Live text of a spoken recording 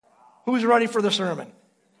Who's ready for the sermon?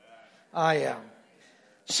 I am.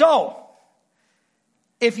 So,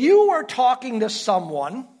 if you were talking to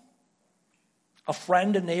someone, a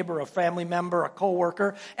friend, a neighbor, a family member, a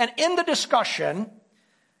coworker, and in the discussion,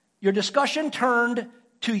 your discussion turned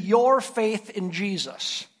to your faith in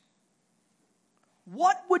Jesus,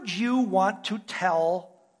 what would you want to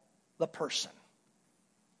tell the person?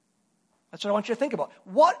 That's what I want you to think about.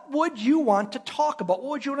 What would you want to talk about? What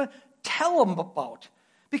would you want to tell them about?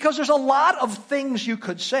 Because there's a lot of things you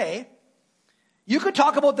could say. You could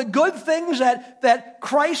talk about the good things that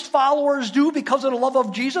Christ followers do because of the love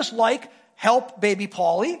of Jesus, like help baby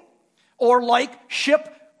Polly, or like ship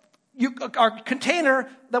our container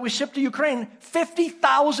that we shipped to Ukraine,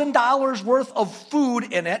 $50,000 worth of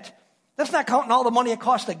food in it. That's not counting all the money it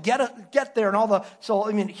costs to get there and all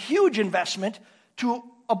the, huge investment to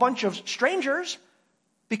a bunch of strangers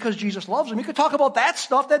because Jesus loves them. You could talk about that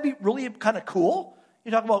stuff. That'd be really kind of cool. You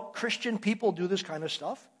talk about Christian people do this kind of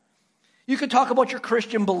stuff. You could talk about your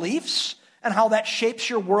Christian beliefs and how that shapes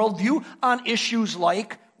your worldview on issues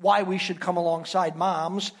like why we should come alongside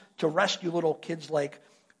moms to rescue little kids like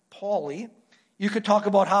Paulie. You could talk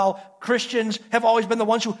about how Christians have always been the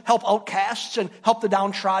ones who help outcasts and help the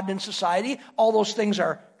downtrodden in society. All those things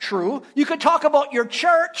are true. You could talk about your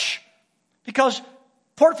church, because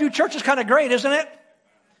Portview Church is kind of great, isn't it?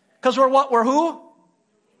 Because we're what? We're who?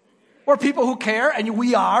 We're people who care, and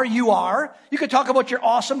you are. You could talk about your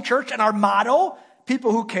awesome church and our motto,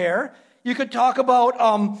 people who care. You could talk about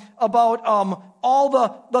all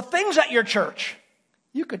the things at your church.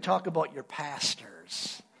 You could talk about your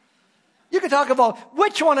pastors. You could talk about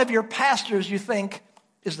which one of your pastors you think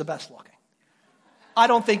is the best looking. I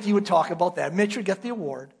don't think you would talk about that. Mitch would get the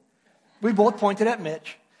award. We both pointed at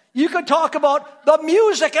Mitch. You could talk about the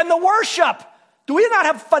music and the worship. Do we not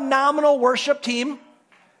have a phenomenal worship team?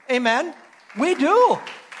 Amen? We do.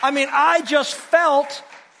 I just felt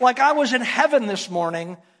like I was in heaven this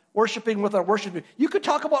morning worshiping with our worship team. You could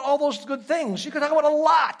talk about all those good things. You could talk about a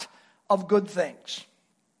lot of good things.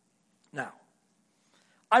 Now,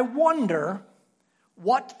 I wonder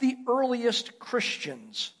what the earliest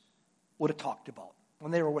Christians would have talked about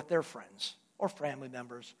when they were with their friends or family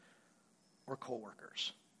members or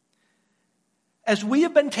coworkers. As we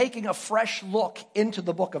have been taking a fresh look into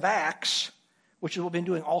the book of Acts, which we've been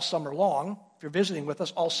doing all summer long. If you're visiting with us,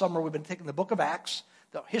 all summer we've been taking the book of Acts,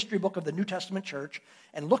 the history book of the New Testament church,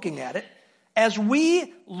 and looking at it. As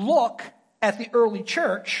we look at the early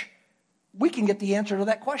church, we can get the answer to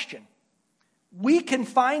that question. We can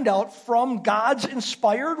find out from God's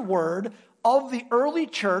inspired word of the early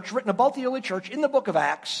church, written about the early church in the book of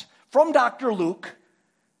Acts, from Dr. Luke,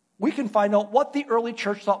 we can find out what the early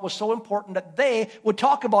church thought was so important that they would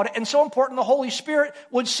talk about it, and so important the Holy Spirit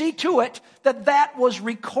would see to it that was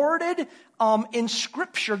recorded in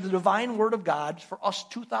Scripture, the divine word of God, for us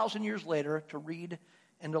 2,000 years later to read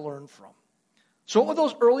and to learn from. So what would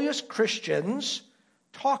those earliest Christians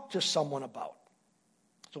talk to someone about?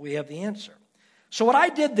 So we have the answer. So what I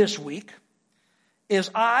did this week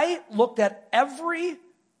is I looked at every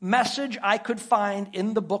message I could find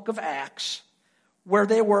in the book of Acts where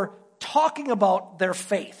they were talking about their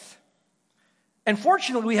faith. And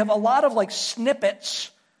fortunately, we have a lot of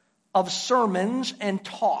snippets of sermons and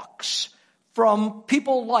talks from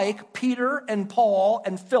people like Peter and Paul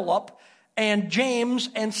and Philip and James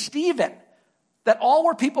and Stephen, that all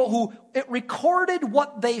were people who it recorded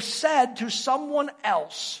what they said to someone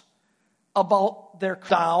else about their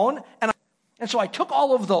down. And so I took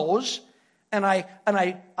all of those and I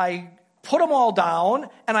put them all down,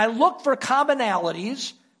 and I looked for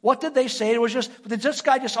commonalities. What did they say? It was did this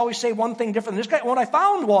guy just always say one thing different than this guy? What I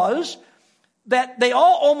found was that they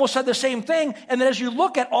all almost said the same thing, and that as you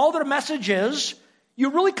look at all their messages,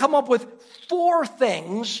 you really come up with 4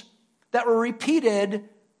 things that were repeated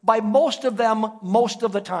by most of them most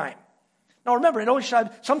of the time. Now remember,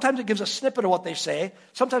 sometimes it gives a snippet of what they say.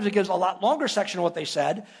 Sometimes it gives a lot longer section of what they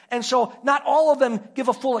said. And so not all of them give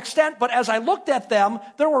a full extent, but as I looked at them,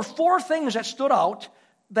 there were 4 things that stood out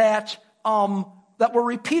that were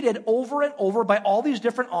repeated over and over by all these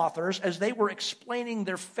different authors as they were explaining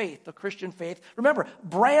their faith, the Christian faith. Remember,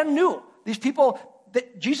 brand new. These people,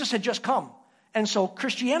 Jesus had just come. And so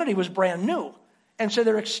Christianity was brand new. And so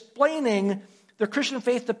they're explaining their Christian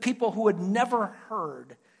faith to people who had never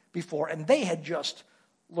heard before, and they had just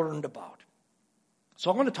learned about.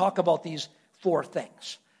 So I'm going to talk about these 4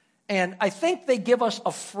 things. And I think they give us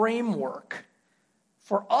a framework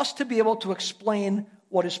for us to be able to explain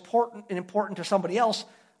what is important to somebody else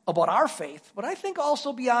about our faith. But I think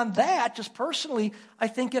also beyond that, just personally, I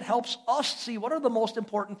think it helps us see what are the most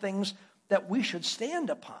important things that we should stand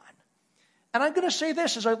upon. And I'm going to say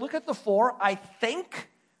this, as I look at the four, I think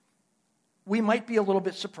we might be a little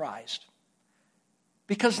bit surprised.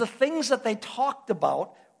 Because the things that they talked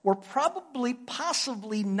about were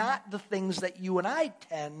possibly not the things that you and I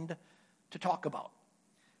tend to talk about.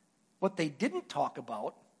 What they didn't talk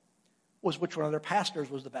about was which one of their pastors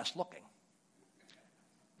was the best looking.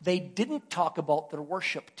 They didn't talk about their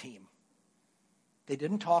worship team. They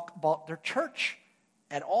didn't talk about their church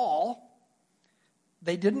at all.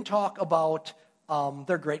 They didn't talk about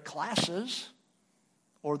their great classes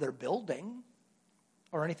or their building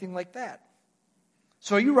or anything like that.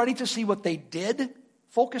 So are you ready to see what they did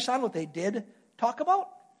focus on, what they did talk about?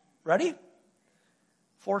 Ready?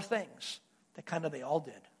 4 things that they all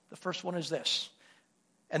did. The first one is this.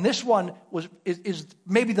 And this one is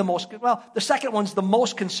maybe the most, the second one's the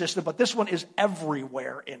most consistent, but this one is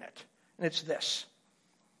everywhere in it. And it's this.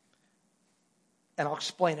 And I'll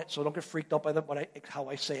explain it, so don't get freaked out by how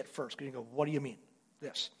I say it first. Because you go, what do you mean?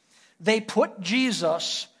 This. They put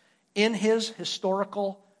Jesus in his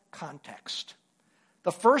historical context.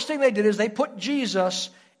 The first thing they did is they put Jesus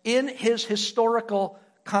in his historical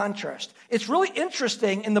contrast. It's really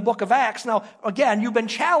interesting in the book of Acts. Now, again, you've been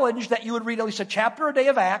challenged that you would read at least a chapter a day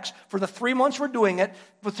of Acts for the 3 months we're doing it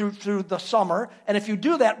through the summer. And if you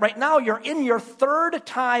do that, right now you're in your 3rd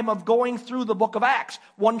time of going through the book of Acts.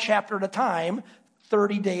 1 chapter at a time,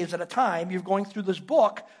 30 days at a time. You're going through this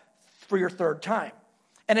book for your 3rd time.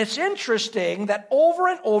 And it's interesting that over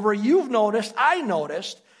and over I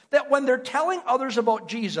noticed, that when they're telling others about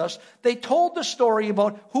Jesus, they told the story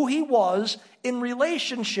about who he was in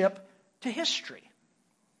relationship to history.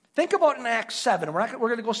 Think about in Acts 7. We're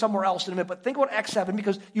going to go somewhere else in a minute, but think about Acts 7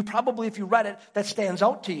 because you probably, if you read it, that stands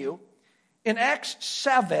out to you. In Acts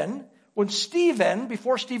 7, when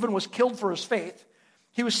before Stephen was killed for his faith,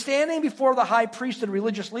 he was standing before the high priest and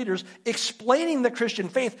religious leaders explaining the Christian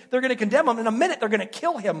faith. They're going to condemn him. In a minute, they're going to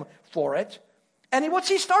kill him for it. And what's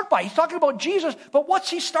he start by? He's talking about Jesus, but what's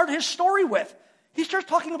he start his story with? He starts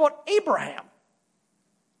talking about Abraham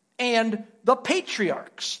and the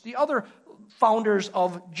patriarchs, the other founders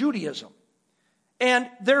of Judaism. And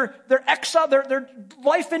their exile, their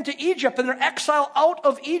life into Egypt and their exile out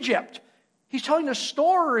of Egypt. He's telling the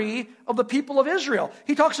story of the people of Israel.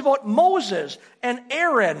 He talks about Moses and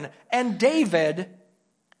Aaron and David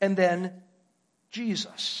and then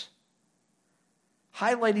Jesus,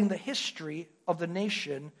 highlighting the history of the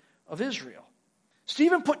nation of Israel.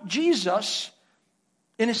 Stephen put Jesus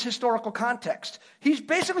in his historical context. He's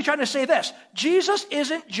basically trying to say this. Jesus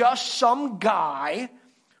isn't just some guy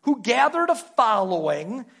who gathered a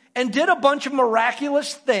following and did a bunch of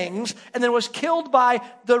miraculous things and then was killed by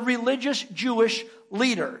the religious Jewish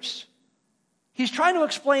leaders. He's trying to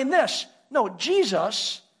explain this. No,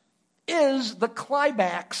 Jesus is the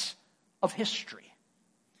climax of history.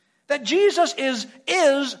 That Jesus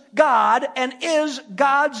is God and is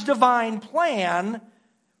God's divine plan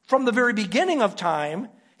from the very beginning of time.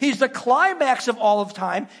 He's the climax of all of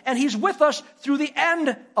time, and he's with us through the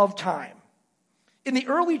end of time. In the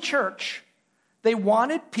early church, they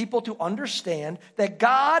wanted people to understand that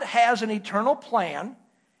God has an eternal plan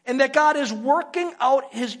and that God is working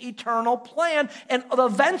out his eternal plan, and the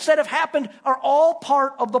events that have happened are all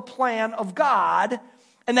part of the plan of God.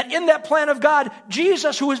 And that in that plan of God,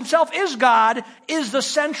 Jesus, who himself is God, is the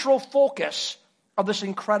central focus of this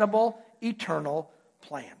incredible eternal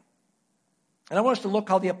plan. And I want us to look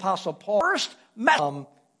how the Apostle Paul first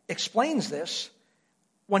explains this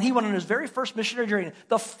when he went on his very first missionary journey.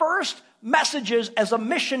 The first messages as a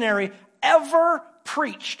missionary ever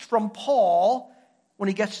preached from Paul when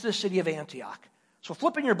he gets to the city of Antioch. So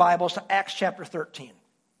flip in your Bibles to Acts chapter 13.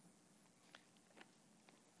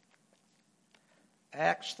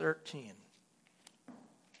 Acts 13.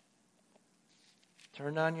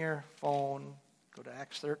 Turn on your phone. Go to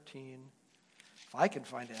Acts 13. If I can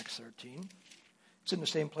find Acts 13. It's in the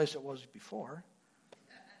same place it was before.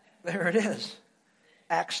 There it is.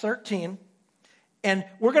 Acts 13. And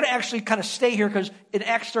we're going to actually kind of stay here because in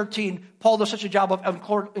Acts 13, Paul does such a job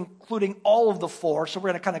of including all of the 4. So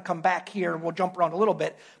we're going to kind of come back here and we'll jump around a little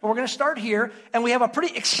bit. But we're going to start here. And we have a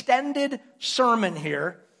pretty extended sermon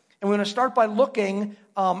here. And we're going to start by looking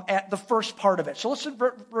at the first part of it. So let's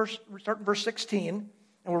start in verse 16, and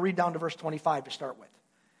we'll read down to verse 25 to start with.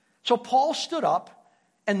 So Paul stood up,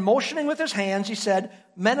 and motioning with his hands, he said,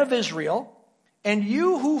 "Men of Israel, and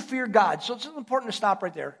you who fear God." So it's important to stop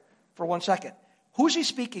right there for 1 second. Who's he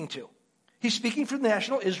speaking to? He's speaking for the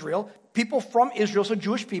national Israel, people from Israel, so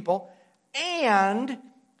Jewish people, and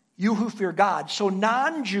you who fear God. So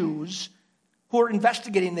non-Jews who are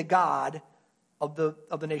investigating the God of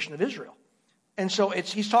the nation of Israel. And so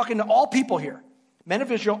he's talking to all people here. men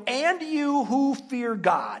of Israel, and you who fear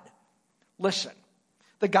God, listen.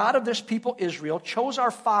 The God of this people, Israel, chose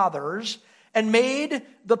our fathers and made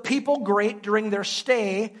the people great during their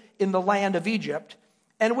stay in the land of Egypt.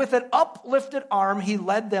 And with an uplifted arm, he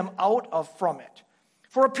led them from it.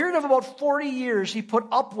 For a period of about 40 years, he put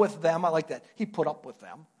up with them. I like that. He put up with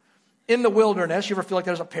them in the wilderness. You ever feel like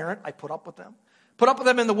that as a parent? I put up with them. Put up with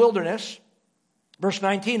them in the wilderness. Verse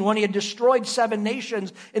 19, when he had destroyed 7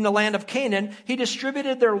 nations in the land of Canaan, he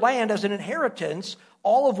distributed their land as an inheritance,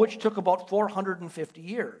 all of which took about 450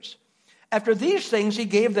 years. After these things, he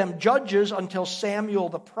gave them judges until Samuel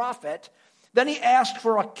the prophet. Then he asked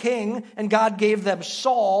for a king, and God gave them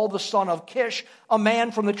Saul, the son of Kish, a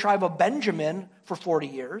man from the tribe of Benjamin, for 40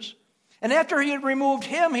 years. And after he had removed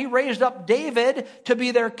him, he raised up David to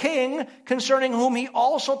be their king, concerning whom he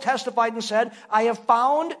also testified and said, I have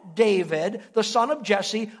found David, the son of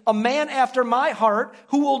Jesse, a man after my heart,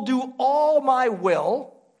 who will do all my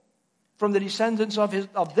will. From the descendants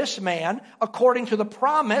of this man, according to the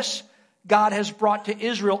promise, God has brought to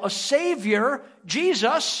Israel a Savior,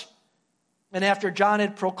 Jesus. And after John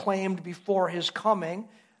had proclaimed before his coming,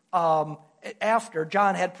 a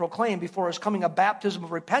baptism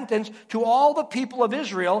of repentance to all the people of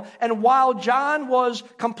Israel. And while John was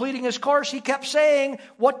completing his course, he kept saying,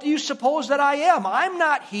 what do you suppose that I am? I'm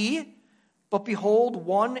not he. But behold,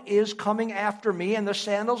 one is coming after me, and the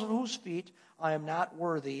sandals of whose feet I am not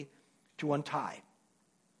worthy to untie.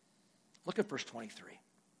 Look at verse 23.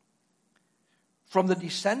 From the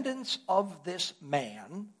descendants of this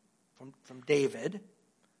man, from David,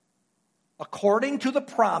 according to the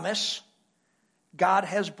promise, God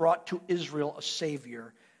has brought to Israel a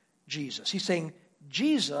Savior, Jesus. He's saying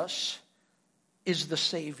Jesus is the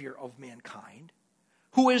Savior of mankind,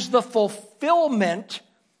 who is the fulfillment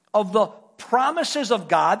of the promises of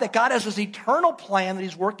God, that God has this eternal plan that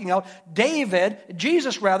he's working out.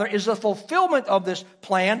 Jesus, is the fulfillment of this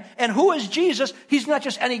plan. And who is Jesus? He's not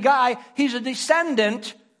just any guy. He's a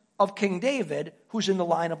descendant of King David, who's in the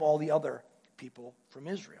line of all the other people from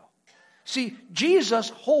Israel. See, Jesus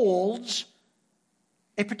holds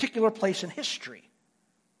a particular place in history.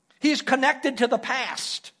 He's connected to the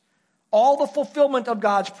past. All the fulfillment of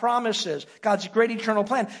God's promises, God's great eternal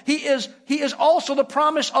plan. He is also the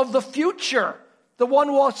promise of the future, the one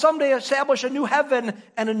who will someday establish a new heaven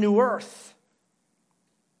and a new earth.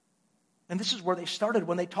 And this is where they started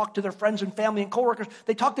when they talked to their friends and family and coworkers.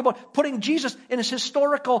 They talked about putting Jesus in his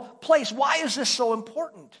historical place. Why is this so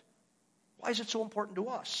important? Why is it so important to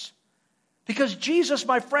us? Because Jesus,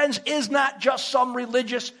 my friends, is not just some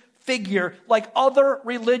religious figure like other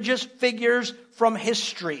religious figures from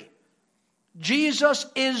history. Jesus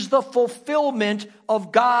is the fulfillment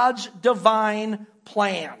of God's divine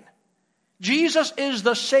plan. Jesus is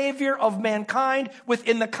the Savior of mankind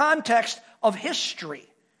within the context of history.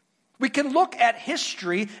 We can look at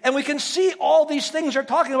history and we can see all these things are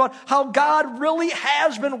talking about how God really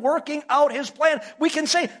has been working out his plan. We can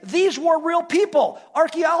say these were real people.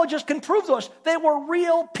 Archaeologists can prove to us they were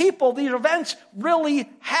real people. These events really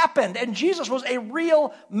happened. And Jesus was a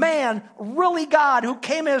real man, really God who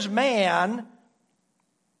came as man.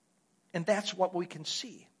 And that's what we can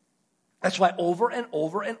see. That's why over and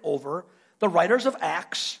over and over, the writers of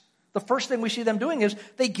Acts, the first thing we see them doing is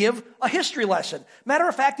they give a history lesson. Matter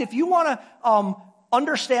of fact, if you want to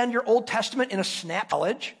understand your Old Testament in a snap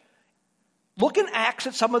college, look in Acts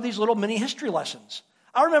at some of these little mini history lessons.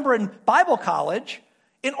 I remember in Bible college,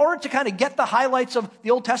 in order to kind of get the highlights of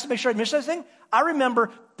the Old Testament, make sure I didn't miss anything, I remember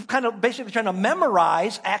kind of basically trying to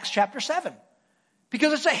memorize Acts chapter 7.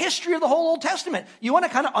 Because it's a history of the whole Old Testament. You want to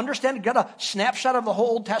kind of understand and get a snapshot of the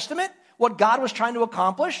whole Old Testament, what God was trying to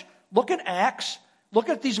accomplish? Look in Acts, look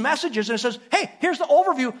at these messages, and it says, hey, here's the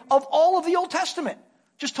overview of all of the Old Testament.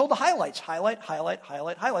 Just told the highlights. Highlight.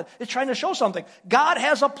 It's trying to show something. God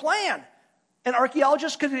has a plan. And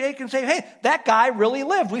archaeologists can say, hey, that guy really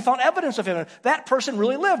lived. We found evidence of him. That person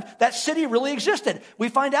really lived. That city really existed. We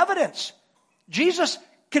find evidence. Jesus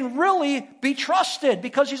can really be trusted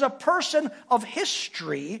because he's a person of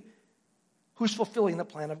history who's fulfilling the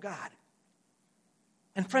plan of God.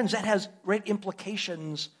 And friends, that has great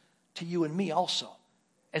implications to you and me also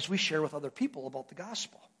as we share with other people about the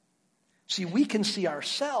gospel. See, we can see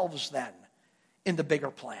ourselves then in the bigger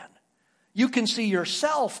plan. You can see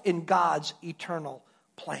yourself in God's eternal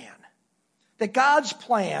plan. That God's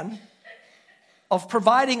plan of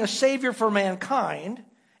providing a Savior for mankind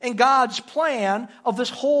and God's plan of this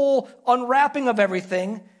whole unwrapping of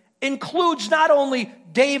everything includes not only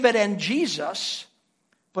David and Jesus,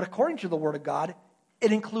 but according to the Word of God,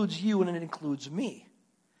 it includes you and it includes me.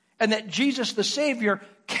 And that Jesus the Savior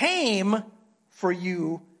came for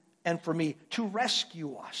you and for me to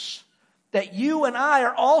rescue us. That you and I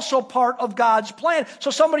are also part of God's plan.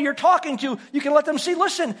 So somebody you're talking to, you can let them see,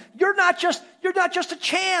 listen, you're not just a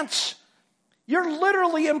chance. You're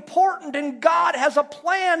literally important, and God has a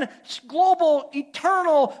plan, global,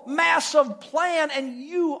 eternal, massive plan, and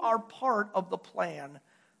you are part of the plan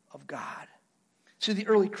of God. See, the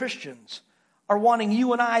early Christians are wanting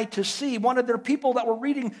you and I to see, wanted their people that we're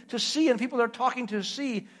reading to see, and people they're talking to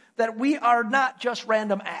see, that we are not just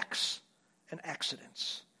random acts and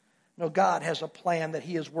accidents. No, God has a plan that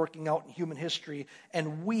he is working out in human history,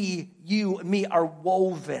 and we, you and me, are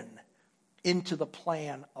woven into the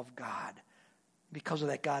plan of God. Because of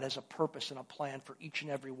that, God has a purpose and a plan for each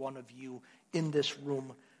and every one of you in this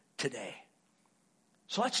room today.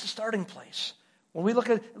 So that's the starting place. When we look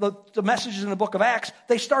at the messages in the book of Acts,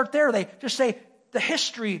 they start there. They just say the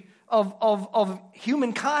history of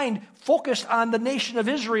humankind focused on the nation of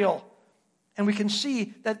Israel. And we can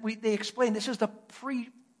see that they explain this is the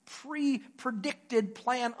pre-predicted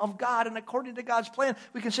plan of God. And according to God's plan,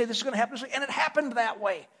 we can say this is going to happen this way. And it happened that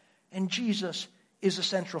way. And Jesus is the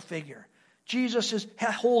central figure. Jesus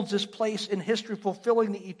holds this place in history,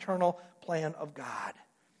 fulfilling the eternal plan of God.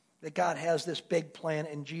 That God has this big plan,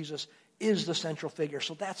 and Jesus is the central figure.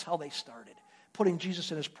 So that's how they started, putting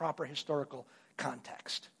Jesus in his proper historical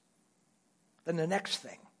context. Then the next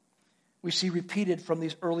thing we see repeated from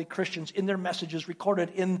these early Christians in their messages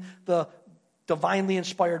recorded in the divinely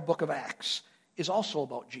inspired book of Acts is also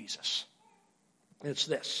about Jesus. It's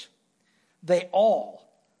this. They all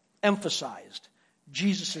emphasized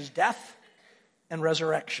Jesus' death and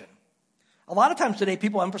resurrection. A lot of times today,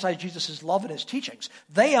 people emphasize Jesus' love and his teachings.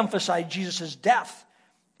 They emphasize Jesus' death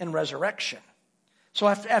and resurrection. So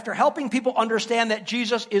after helping people understand that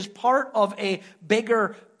Jesus is part of a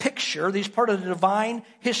bigger picture, he's part of the divine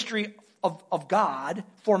history of God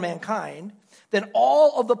for mankind, then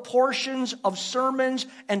all of the portions of sermons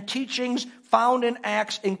and teachings found in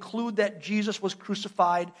Acts include that Jesus was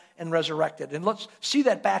crucified and resurrected. And let's see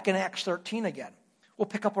that back in Acts 13 again. We'll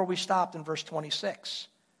pick up where we stopped in verse 26.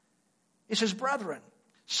 It says, brethren,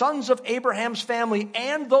 sons of Abraham's family,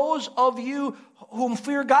 and those of you whom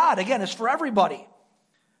fear God. Again, it's for everybody.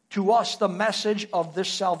 To us the message of this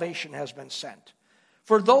salvation has been sent.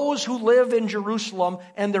 For those who live in Jerusalem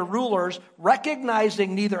and their rulers,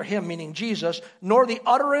 recognizing neither him, meaning Jesus, nor the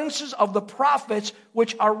utterances of the prophets,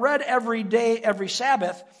 which are read every day, every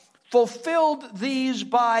Sabbath, fulfilled these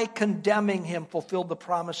by condemning him, fulfilled the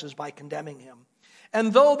promises by condemning him.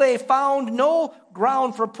 And though they found no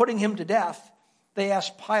ground for putting him to death, they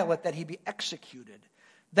asked Pilate that he be executed.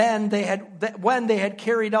 Then when they had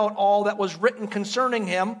carried out all that was written concerning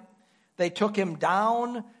him, they took him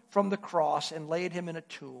down from the cross and laid him in a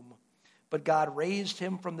tomb. But God raised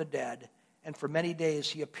him from the dead, and for many days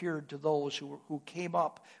he appeared to those who came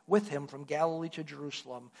up with him from Galilee to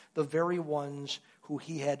Jerusalem, the very ones who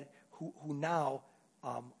now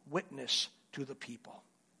witness to the people.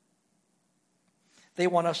 They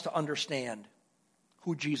want us to understand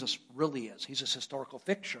who Jesus really is. He's a historical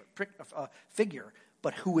figure,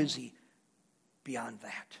 but who is he beyond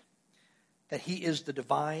that? That he is the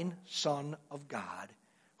divine Son of God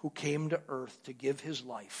who came to earth to give his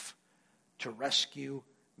life to rescue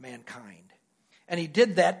mankind. And he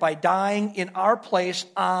did that by dying in our place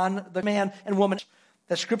on the man and woman.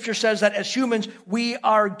 The scripture says that as humans, we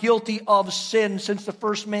are guilty of sin. Since the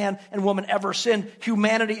first man and woman ever sinned,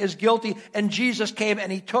 humanity is guilty. And Jesus came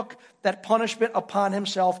and he took that punishment upon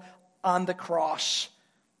himself on the cross.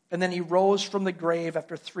 And then he rose from the grave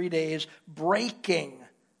after 3 days, breaking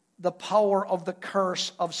the power of the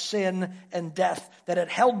curse of sin and death that had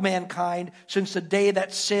held mankind since the day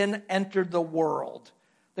that sin entered the world.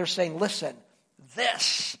 They're saying, listen,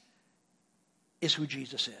 this is who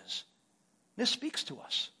Jesus is. This speaks to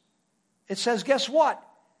us. It says, guess what?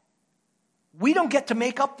 We don't get to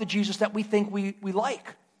make up the Jesus that we think we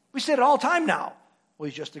like. We say it all the time now. Well,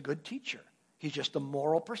 he's just a good teacher. He's just a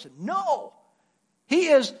moral person. No. He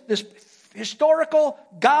is this historical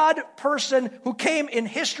God person who came in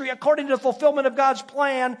history according to the fulfillment of God's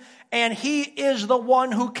plan, and he is the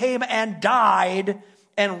one who came and died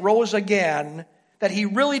and rose again, that he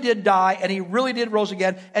really did die and he really did rose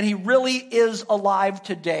again, and he really is alive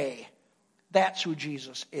today. That's who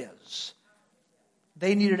Jesus is.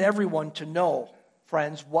 They needed everyone to know,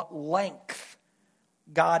 friends, what length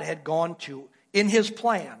God had gone to in his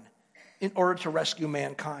plan in order to rescue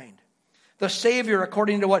mankind. The Savior,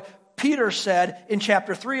 according to what Peter said in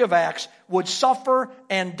chapter 3 of Acts, would suffer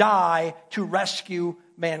and die to rescue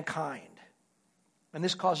mankind. And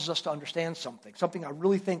this causes us to understand something I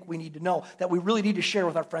really think we need to know, that we really need to share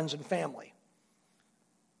with our friends and family,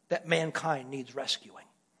 that mankind needs rescuing.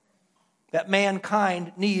 that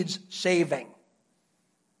mankind needs saving.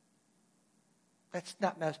 That's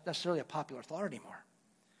not necessarily a popular thought anymore.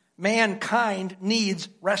 Mankind needs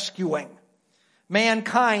rescuing.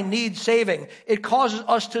 Mankind needs saving. It causes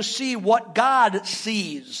us to see what God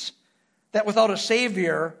sees, that without a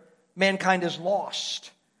Savior, mankind is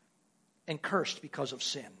lost and cursed because of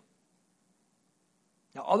sin.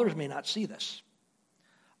 Now, others may not see this.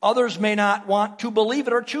 Others may not want to believe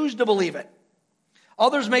it or choose to believe it.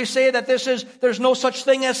 Others may say that there's no such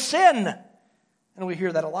thing as sin. And we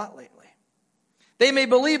hear that a lot lately. They may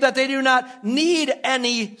believe that they do not need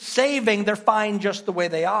any saving. They're fine just the way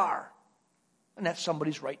they are. And that's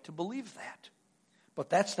somebody's right to believe that. But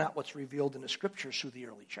that's not what's revealed in the Scriptures through the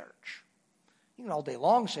early church. You can all day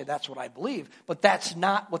long say that's what I believe, but that's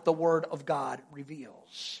not what the Word of God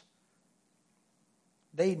reveals.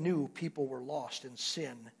 They knew people were lost in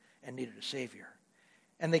sin and needed a Savior.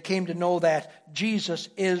 And they came to know that Jesus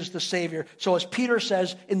is the Savior. So as Peter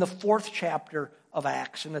says in the 4th chapter of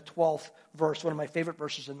Acts, in the 12th verse, one of my favorite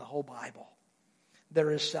verses in the whole Bible,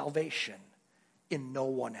 there is salvation in no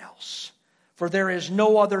one else. For there is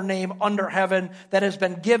no other name under heaven that has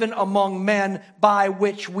been given among men by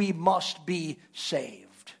which we must be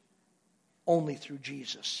saved. Only through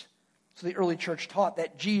Jesus. So the early church taught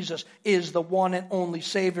that Jesus is the one and only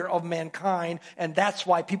Savior of mankind, and that's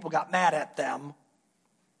why people got mad at them.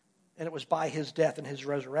 And it was by his death and his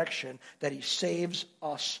resurrection that he saves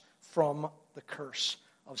us from the curse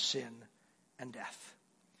of sin and death.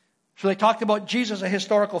 So they talked about Jesus, a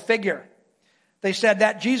historical figure. They said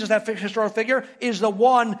that Jesus, that historical figure, is the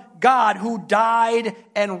one God who died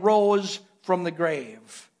and rose from the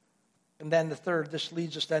grave. And then this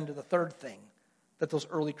leads us then to the third thing that those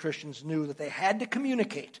early Christians knew that they had to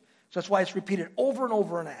communicate. So that's why it's repeated over and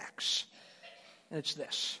over in Acts. And it's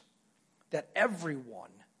this, that everyone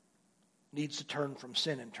needs to turn from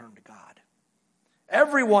sin and turn to God.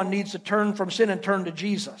 Everyone needs to turn from sin and turn to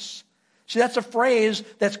Jesus. See, that's a phrase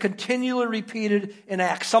that's continually repeated in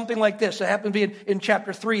Acts. Something like this. It happens to be in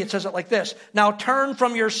chapter 3. It says it like this. Now turn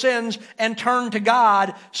from your sins and turn to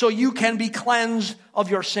God so you can be cleansed of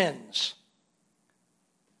your sins.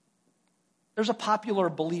 There's a popular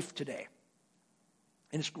belief today,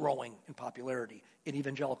 and it's growing in popularity in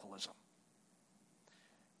evangelicalism.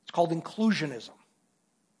 It's called inclusionism.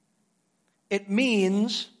 It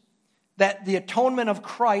means that the atonement of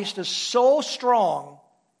Christ is so strong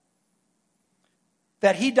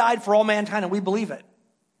that he died for all mankind, and we believe it.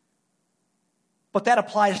 But that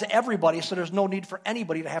applies to everybody, so there's no need for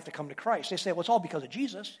anybody to have to come to Christ. They say, well, it's all because of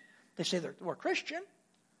Jesus. They say we're Christian.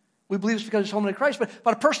 We believe it's because of the atonement of Christ,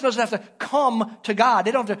 but a person doesn't have to come to God.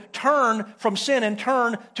 They don't have to turn from sin and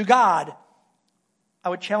turn to God. I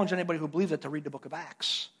would challenge anybody who believes it to read the book of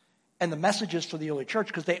Acts and the messages for the early church,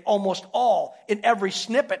 because they almost all, in every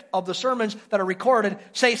snippet of the sermons that are recorded,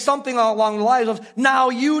 say something along the lines of, now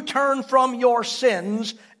you turn from your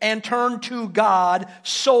sins and turn to God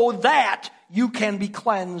so that you can be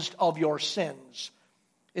cleansed of your sins.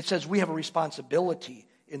 It says we have a responsibility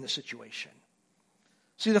in the situation.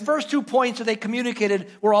 See, the first 2 points that they communicated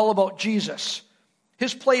were all about Jesus.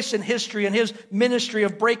 His place in history and his ministry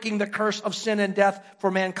of breaking the curse of sin and death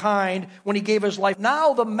for mankind when he gave his life.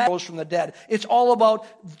 Now the man rose from the dead. It's all about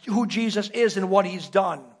who Jesus is and what he's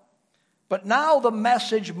done. But now the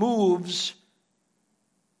message moves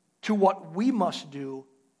to what we must do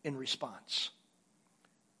in response.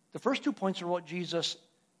 The first 2 points are what Jesus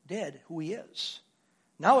did, who he is.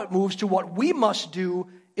 Now it moves to what we must do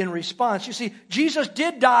in response. You see, Jesus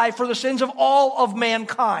did die for the sins of all of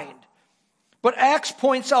mankind. But Acts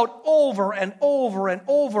points out over and over and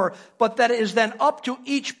over, but that it is then up to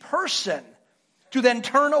each person to then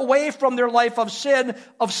turn away from their life of sin,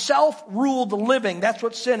 of self-ruled living. That's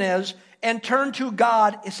what sin is. And turn to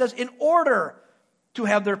God, it says, in order to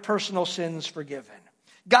have their personal sins forgiven.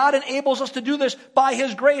 God enables us to do this by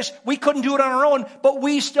his grace. We couldn't do it on our own, but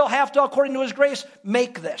we still have to, according to his grace,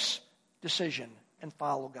 make this decision and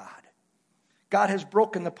follow God. God has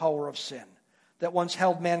broken the power of sin that once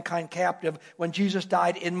held mankind captive when Jesus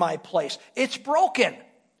died in my place. It's broken.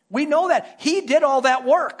 We know that. He did all that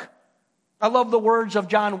work. I love the words of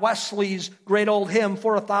John Wesley's great old hymn,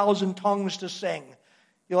 For 1,000 Tongues to Sing.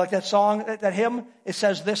 You like that song, that hymn? It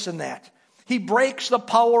says this and that. He breaks the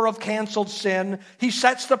power of canceled sin. He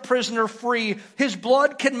sets the prisoner free. His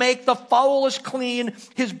blood can make the foulest clean.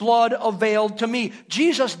 His blood availed to me.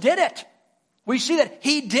 Jesus did it. We see that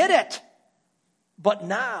he did it. But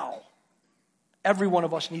now, every one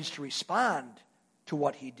of us needs to respond to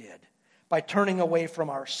what he did by turning away from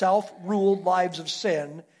our self-ruled lives of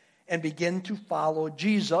sin and begin to follow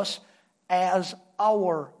Jesus as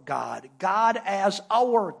our God. God as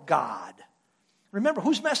our God. Remember,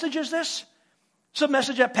 whose message is this? It's a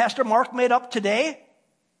message that Pastor Mark made up today.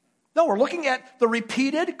 No, we're looking at the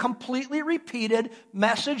repeated, completely repeated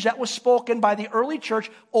message that was spoken by the early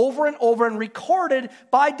church over and over and recorded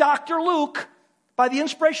by Dr. Luke, by the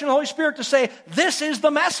inspiration of the Holy Spirit to say, this is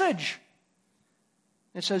the message.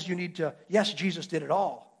 It says you need to, yes, Jesus did it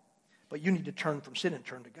all, but you need to turn from sin and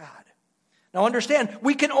turn to God. Now understand,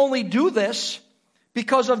 we can only do this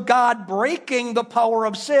because of God breaking the power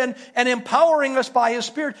of sin and empowering us by His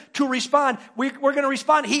Spirit to respond. We're going to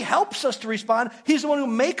respond. He helps us to respond. He's the one who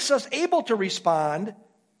makes us able to respond.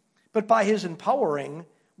 But by His empowering,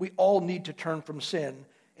 we all need to turn from sin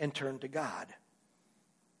and turn to God.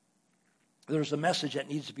 There's a message that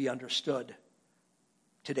needs to be understood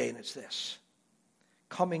today, and it's this.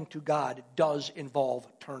 Coming to God does involve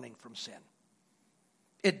turning from sin.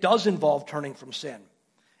 It does involve turning from sin.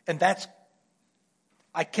 And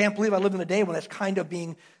I can't believe I live in a day when that's kind of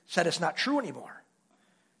being said it's not true anymore.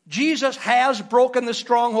 Jesus has broken the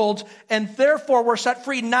strongholds, and therefore we're set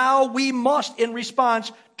free. Now we must, in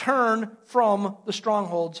response, turn from the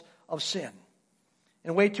strongholds of sin.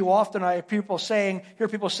 And way too often I hear people saying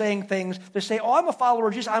things. They say, oh, I'm a follower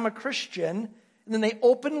of Jesus, I'm a Christian. And then they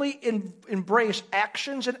openly embrace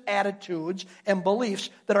actions and attitudes and beliefs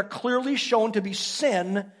that are clearly shown to be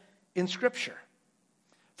sin in Scripture.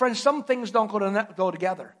 Friends, some things don't go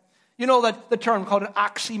together. You know that the term called an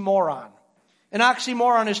oxymoron. An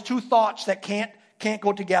oxymoron is two thoughts that can't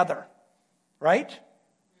go together, right?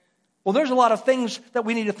 Well, there's a lot of things that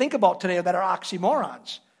we need to think about today that are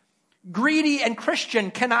oxymorons. Greedy and Christian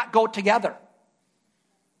cannot go together.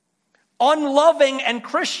 Unloving and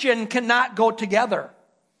Christian cannot go together.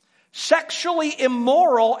 Sexually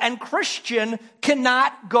immoral and Christian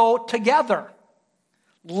cannot go together.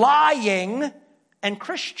 Lying and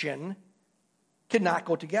Christian cannot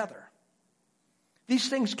go together. These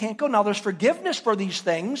things can't go. Now, there's forgiveness for these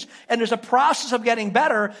things, and there's a process of getting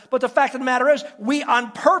better, but the fact of the matter is, we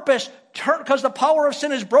on purpose, because the power of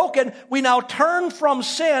sin is broken, we now turn from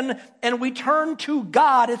sin, and we turn to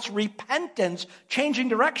God. It's repentance, changing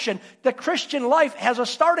direction. The Christian life has a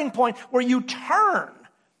starting point where you turn,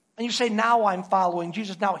 and you say, now I'm following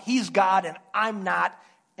Jesus. Now He's God, and I'm not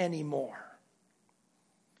anymore.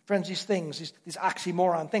 Friends, these things, these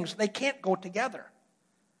oxymoron things, they can't go together.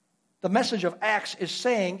 The message of Acts is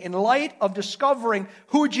saying, in light of discovering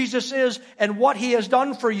who Jesus is and what He has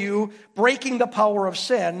done for you, breaking the power of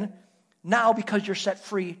sin, now because you're set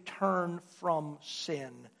free, turn from sin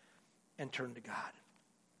and turn to God.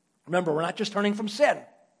 Remember, we're not just turning from sin.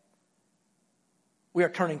 We are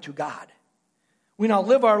turning to God. We now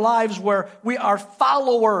live our lives where we are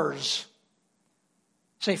followers.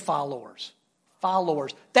 Say followers.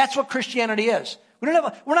 Followers. That's what Christianity is. We're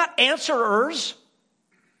not answerers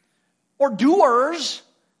or doers.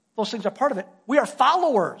 Those things are part of it. We are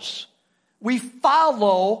followers. We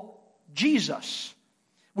follow Jesus.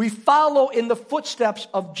 We follow in the footsteps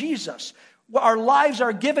of Jesus. Our lives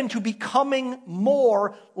are given to becoming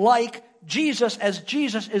more like Jesus as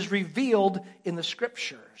Jesus is revealed in the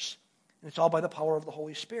Scriptures. And it's all by the power of the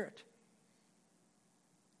Holy Spirit.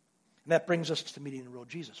 And that brings us to meeting the real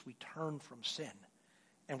Jesus. We turn from sin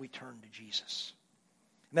and we turn to Jesus.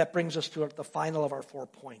 And that brings us to the final of our 4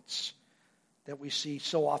 points that we see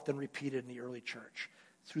so often repeated in the early church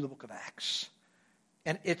through the book of Acts.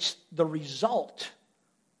 And it's the result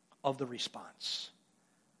of the response.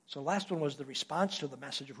 So the last one was the response to the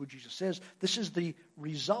message of who Jesus is. This is the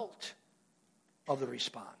result of the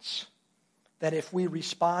response. That if we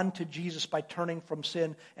respond to Jesus by turning from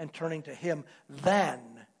sin and turning to Him, then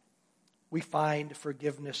we find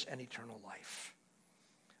forgiveness and eternal life.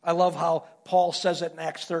 I love how Paul says it in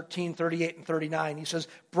Acts 13, 38 and 39. He says,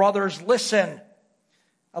 brothers, listen.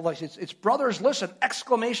 I like it's brothers, listen,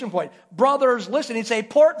 exclamation point. Brothers, listen. He'd say,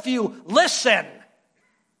 Portview, listen.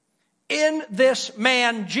 In this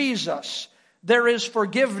man, Jesus, there is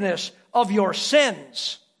forgiveness of your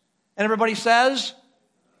sins. And everybody says,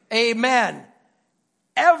 amen.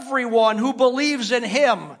 Everyone who believes in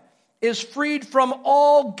Him is freed from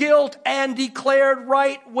all guilt and declared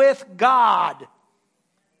right with God.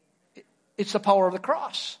 It's the power of the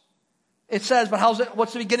cross. It says, but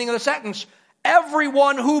what's the beginning of the sentence?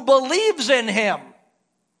 Everyone who believes in Him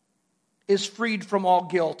is freed from all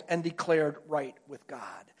guilt and declared right with God.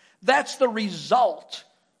 That's the result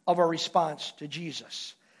of our response to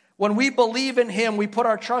Jesus. When we believe in Him, we put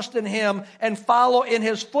our trust in Him and follow in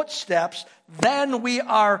His footsteps, then we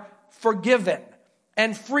are forgiven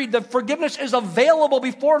and freed. The forgiveness is available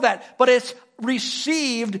before that, but it's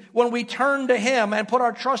received when we turn to Him and put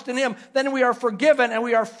our trust in Him. Then we are forgiven and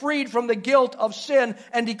we are freed from the guilt of sin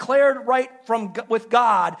and declared right with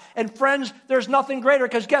God. And friends, there's nothing greater,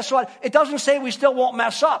 because guess what? It doesn't say we still won't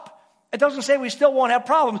mess up. It doesn't say we still won't have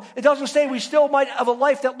problems. It doesn't say we still might have a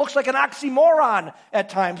life that looks like an oxymoron at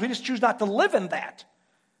times. We just choose not to live in that.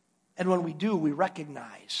 And when we do, we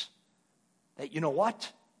recognize that, you know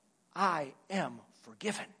what? I am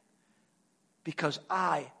forgiven because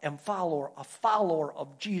I am a follower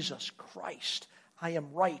of Jesus Christ. I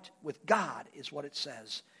am right with God, is what it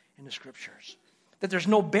says in the Scriptures. That there's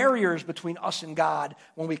no barriers between us and God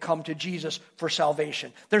when we come to Jesus for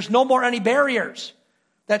salvation. There's no more any barriers.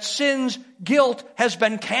 That sin's guilt has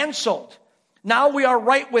been canceled. Now we are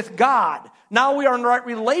right with God. Now we are in the right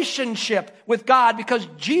relationship with God because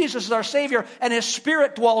Jesus is our Savior and His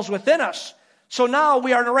Spirit dwells within us. So now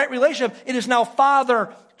we are in the right relationship. It is now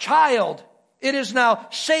Father, child. It is now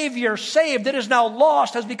Savior, saved. It is now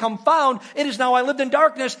lost, has become found. It is now I lived in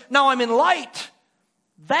darkness. Now I'm in light.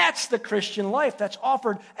 That's the Christian life that's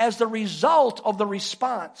offered as the result of the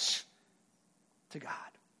response to God.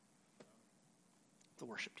 The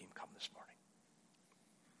worship team come this morning.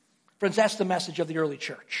 Friends, that's the message of the early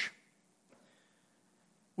church.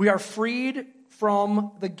 We are freed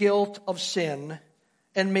from the guilt of sin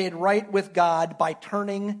and made right with God by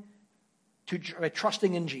trusting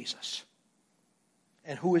in Jesus.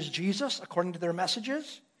 And who is Jesus, according to their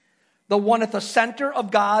messages? The one at the center of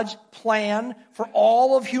God's plan for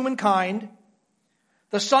all of humankind.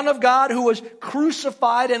 The Son of God who was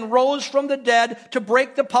crucified and rose from the dead to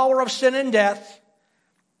break the power of sin and death.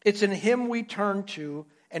 It's in Him we turn to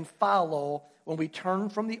and follow when we turn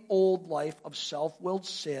from the old life of self-willed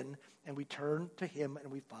sin and we turn to Him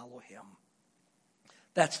and we follow Him.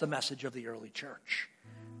 That's the message of the early church.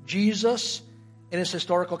 Jesus, in its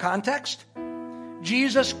historical context,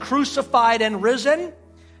 Jesus crucified and risen,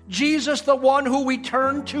 Jesus the one who we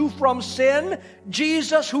turn to from sin,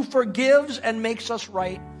 Jesus who forgives and makes us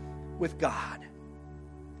right with God.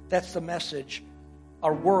 That's the message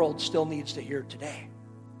our world still needs to hear today.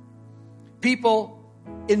 People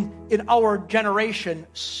in our generation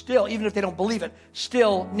still, even if they don't believe it,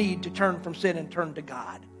 still need to turn from sin and turn to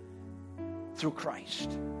God through Christ,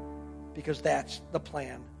 because that's the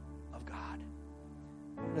plan of God.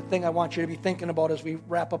 And the thing I want you to be thinking about as we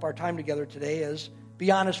wrap up our time together today is,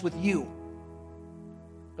 be honest with you.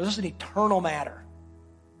 This is an eternal matter.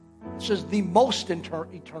 This is the most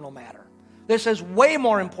eternal matter. This is way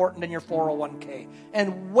more important than your 401k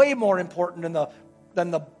and way more important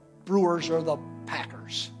than the Brewers or the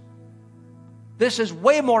Packers. This is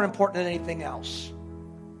way more important than anything else.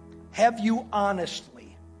 Have you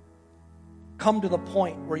honestly come to the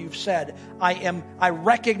point where you've said, I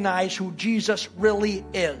recognize who Jesus really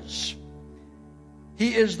is?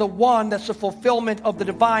 He is the one that's the fulfillment of the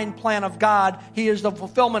divine plan of God. He is the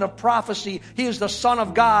fulfillment of prophecy. He is the Son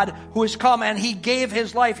of God who has come and He gave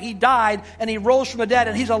His life. He died and He rose from the dead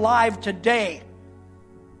and He's alive today.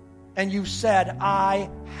 And you said, I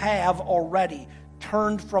have already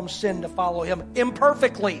turned from sin to follow Him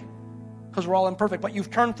imperfectly, because we're all imperfect, but you've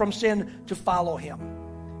turned from sin to follow Him.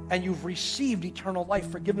 And you've received eternal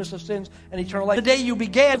life, forgiveness of sins, and eternal life. The day you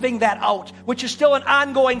began living that out, which is still an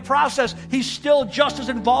ongoing process, He's still just as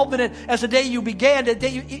involved in it as the day you began. The day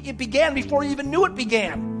it began before you even knew it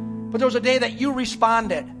began. But there was a day that you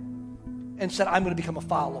responded and said, I'm going to become a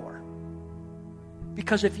follower.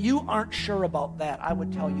 Because if you aren't sure about that, I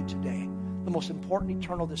would tell you today, the most important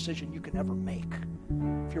eternal decision you can ever make.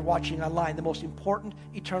 If you're watching online, the most important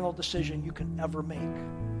eternal decision you can ever make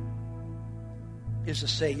is to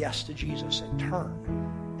say yes to Jesus and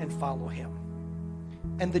turn and follow Him.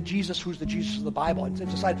 And the Jesus who's the Jesus of the Bible, and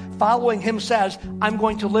decide following Him says, I'm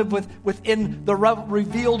going to live within the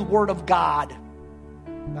revealed Word of God.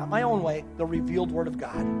 Not my own way, the revealed Word of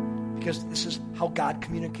God. Because this is how God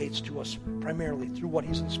communicates to us primarily through what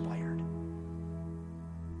He's inspired.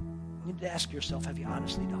 You need to ask yourself, have you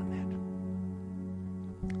honestly done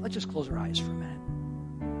that? Let's just close our eyes for a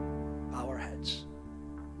minute. Bow our heads.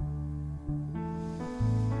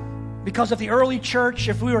 Because if the early church,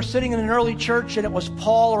 if we were sitting in an early church and it was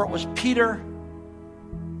Paul or it was Peter,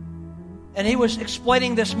 and he was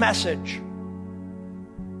explaining this message,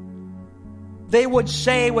 they would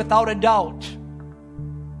say without a doubt,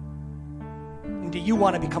 do you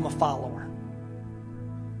want to become a follower?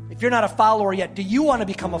 If you're not a follower yet, do you want to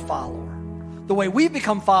become a follower? The way we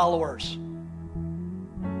become followers.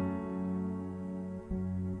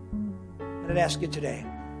 And I'd ask you today,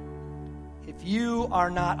 if If you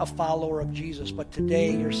are not a follower of Jesus, but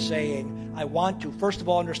today you're saying, I want to, first of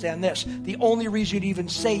all, understand this. The only reason you'd even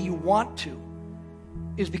say you want to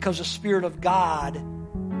is because the Spirit of God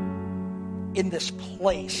in this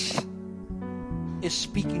place is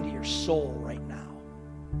speaking to your soul right now.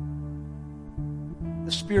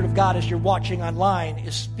 The Spirit of God, as you're watching online,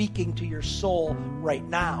 is speaking to your soul right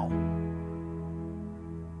now.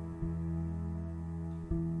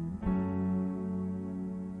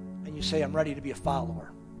 And you say, I'm ready to be a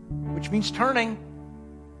follower, which means turning.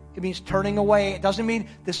 It means turning away. It doesn't mean,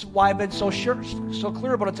 this is why I've been so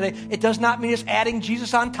clear about it today, it does not mean it's adding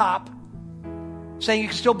Jesus on top, saying you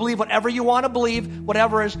can still believe whatever you want to believe,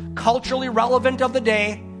 whatever is culturally relevant of the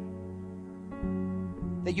day,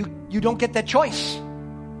 that you don't get that choice.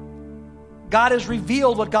 God has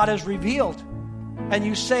revealed what God has revealed. And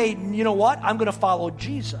you say, you know what? I'm going to follow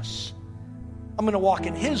Jesus. I'm going to walk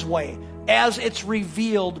in His way as it's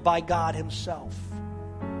revealed by God Himself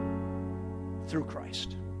through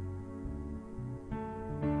Christ.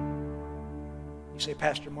 You say,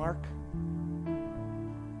 Pastor Mark,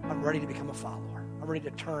 I'm ready to become a follower. I'm ready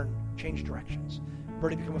to turn, change directions. I'm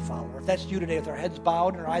ready to become a follower. If that's you today, with our heads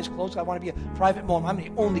bowed and our eyes closed, I want to be a private moment. I'm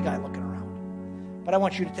the only guy looking around. But I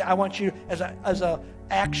want you as a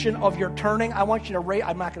action of your turning, I want you to raise,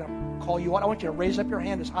 I'm not going to call you out. I want you to raise up your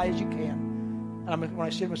hand as high as you can. And when I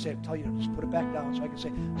see it, I'm going to tell you to just put it back down so I can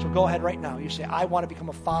say, so go ahead right now. You say, I want to become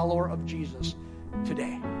a follower of Jesus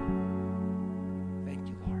today. Thank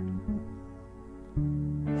you, Lord.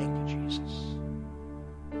 Thank you, Jesus.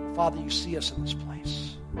 Father, you see us in this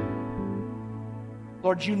place.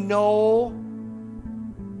 Lord, you know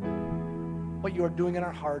what you are doing in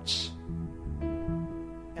our hearts.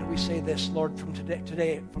 And we say this, Lord, from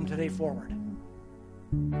today forward,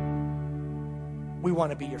 we want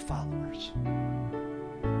to be your followers.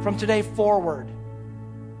 From today forward,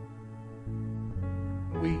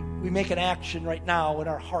 we make an action right now in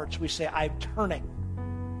our hearts. We say, I'm turning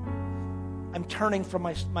from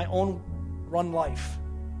my own run life,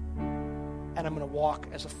 and I'm going to walk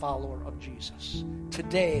as a follower of Jesus.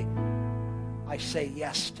 Today, I say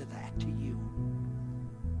yes to that, to you.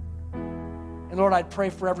 And Lord, I'd pray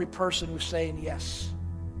for every person who's saying yes,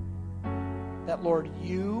 that, Lord,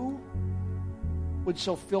 you would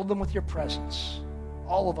so fill them with your presence.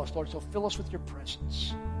 All of us, Lord, so fill us with your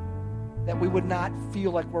presence, that we would not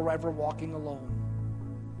feel like we're ever walking alone.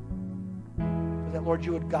 But that, Lord,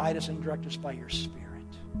 you would guide us and direct us by your Spirit.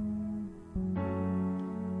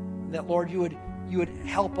 And that, Lord, you would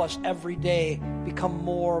help us every day become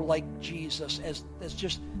more like Jesus as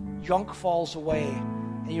just junk falls away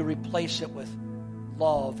and you replace it with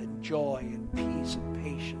love and joy and peace and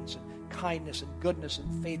patience and kindness and goodness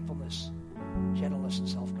and faithfulness, gentleness and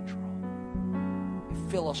self-control. You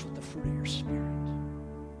fill us with the fruit of your Spirit.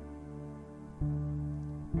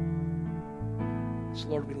 So,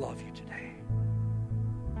 Lord, we love you today.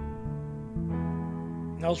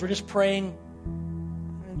 Now, as we're just praying,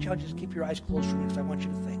 I'm going to just keep your eyes closed for me because I want you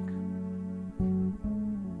to think.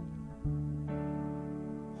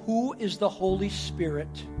 Who is the Holy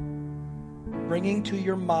Spirit bringing to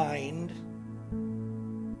your mind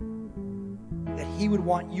that He would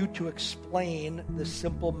want you to explain the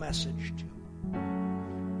simple message to?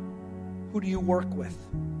 Who do you work with?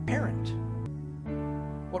 Parent.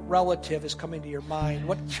 What relative is coming to your mind?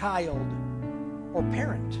 What child or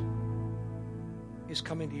parent is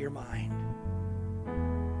coming to your mind?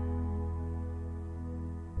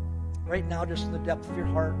 Right now, just in the depth of your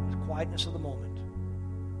heart, the quietness of the moment.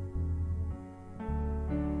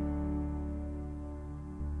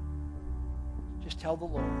 Just tell the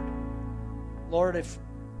Lord, Lord, if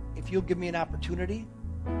you'll give me an opportunity,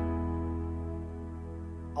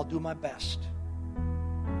 I'll do my best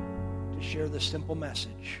to share this simple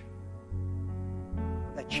message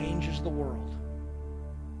that changes the world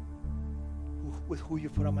with who you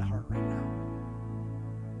put on my heart right now.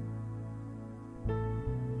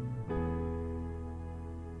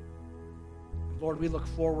 Lord, we look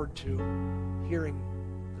forward to hearing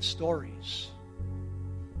the stories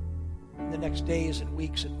in the next days and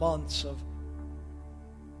weeks and months of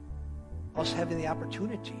us having the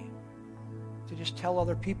opportunity to just tell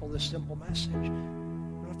other people this simple message. We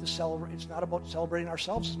don't have to celebrate. It's not about celebrating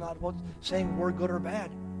ourselves. It's not about saying we're good or bad.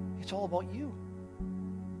 It's all about you,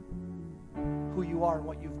 who you are and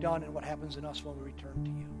what you've done and what happens in us when we return to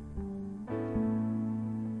you.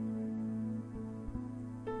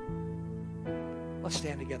 Let's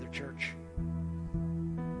stand together, church.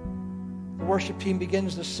 The worship team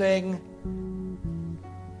begins to sing.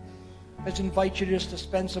 I just invite you just to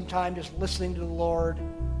spend some time just listening to the Lord,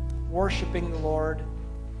 worshiping the Lord.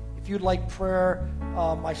 If you'd like prayer,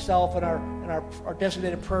 myself and our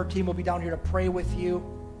designated prayer team will be down here to pray with you.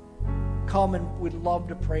 Come, and we'd love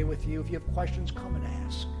to pray with you. If you have questions, come and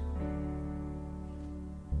ask.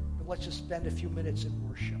 But let's just spend a few minutes in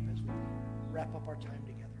worship as we wrap up our time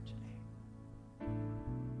together.